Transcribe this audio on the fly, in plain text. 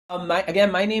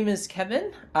Again, my name is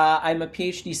Kevin. I'm a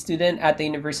PhD student at the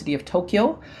University of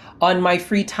Tokyo. On my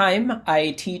free time,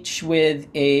 I teach with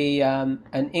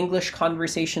an English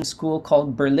conversation school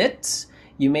called Berlitz.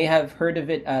 You may have heard of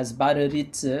it as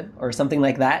Baderitze or something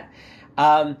like that.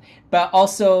 But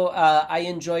also, I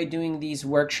enjoy doing these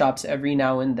workshops every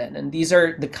now and then. And these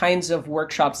are the kinds of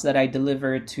workshops that I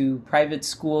deliver to private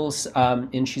schools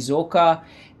in Shizuoka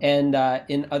and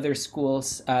in other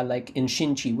schools like in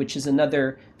Shinchi, which is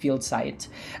another field site.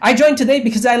 I joined today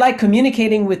because I like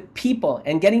communicating with people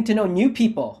and getting to know new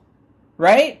people,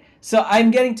 right? So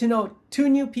I'm getting to know two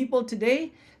new people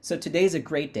today. So today's a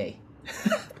great day.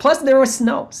 Plus there was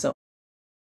snow, so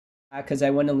because I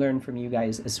want to learn from you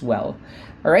guys as well.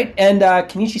 All right, and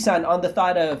Kenichi-san, on the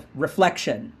thought of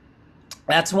reflection,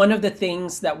 that's one of the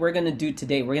things that we're going to do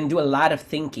today. We're going to do a lot of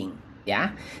thinking.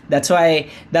 Yeah, that's why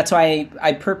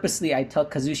I purposely I tell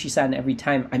Kazushi-san every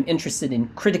time I'm interested in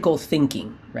critical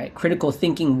thinking, right? Critical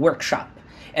thinking workshop,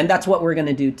 and that's what we're going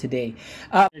to do today.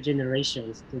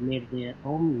 Generations to meet their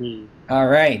own needs. All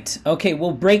right, okay,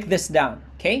 we'll break this down.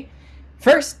 Okay,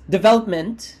 first,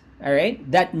 development. All right,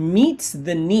 that meets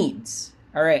the needs.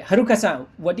 All right, Haruka-san,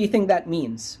 what do you think that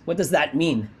means? What does that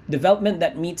mean? Development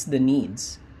that meets the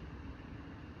needs.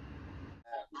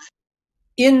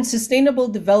 In sustainable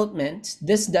development,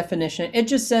 this definition, it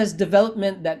just says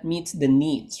development that meets the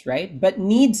needs, right? But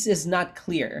needs is not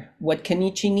clear. What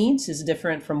Kenichi needs is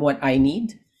different from what I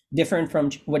need, different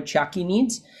from what Chaki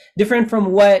needs, different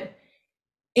from what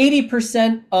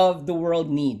 80% of the world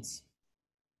needs.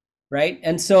 Right?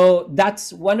 And so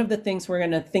that's one of the things we're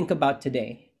going to think about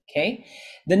today. Okay.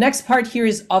 The next part here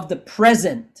is of the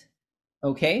present.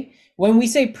 Okay. When we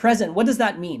say present, what does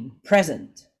that mean?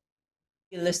 Present.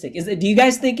 Realistic. Do you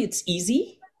guys think it's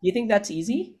easy? Do you think that's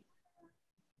easy?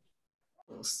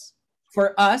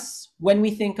 For us, when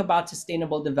we think about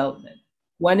sustainable development,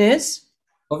 one is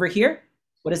over here.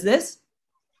 What is this?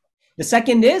 The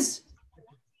second is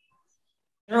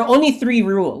there are only 3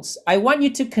 rules. I want you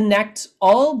to connect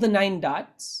all the 9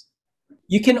 dots.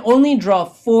 You can only draw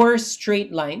 4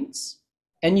 straight lines,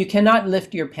 and you cannot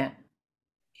lift your pen.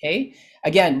 Okay?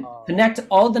 Again, connect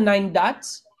all the 9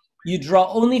 dots. You draw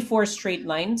only 4 straight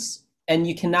lines, and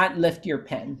you cannot lift your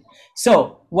pen.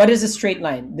 So, what is a straight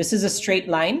line? This is a straight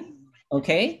line,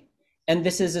 okay? And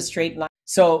this is a straight line.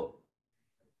 So,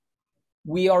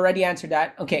 we already answered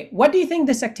that. Okay, what do you think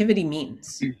this activity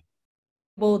means?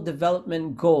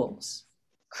 Development goals,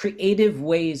 creative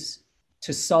ways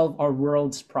to solve our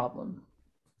world's problem.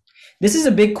 This is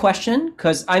a big question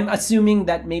because I'm assuming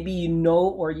that maybe you know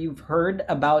or you've heard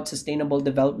about sustainable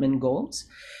development goals.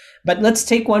 But let's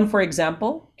take one for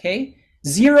example, okay?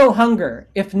 0 hunger.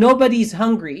 If nobody's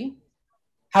hungry,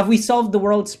 have we solved the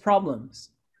world's problems?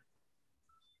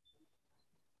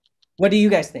 What do you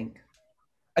guys think?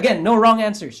 Again, no wrong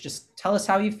answers. Just tell us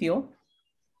how you feel.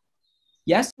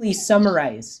 Yes, please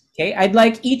summarize. Okay, I'd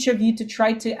like each of you to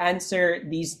try to answer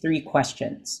these 3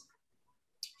 questions.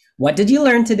 What did you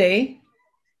learn today?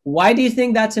 Why do you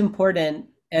think that's important?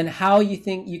 And how you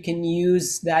think you can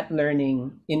use that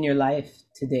learning in your life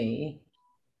today?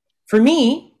 For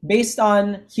me, based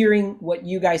on hearing what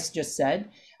you guys just said,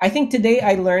 I think today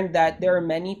I learned that there are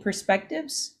many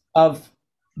perspectives of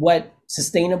what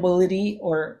sustainability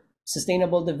or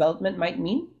sustainable development might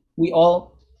mean. We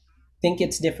all think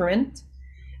it's different.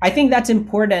 I think that's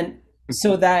important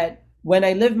so that when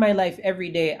I live my life every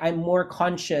day, I'm more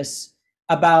conscious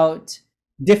about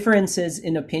differences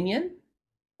in opinion,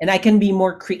 and I can be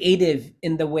more creative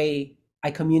in the way I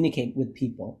communicate with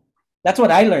people. That's what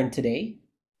I learned today.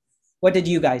 What did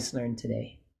you guys learn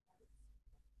today?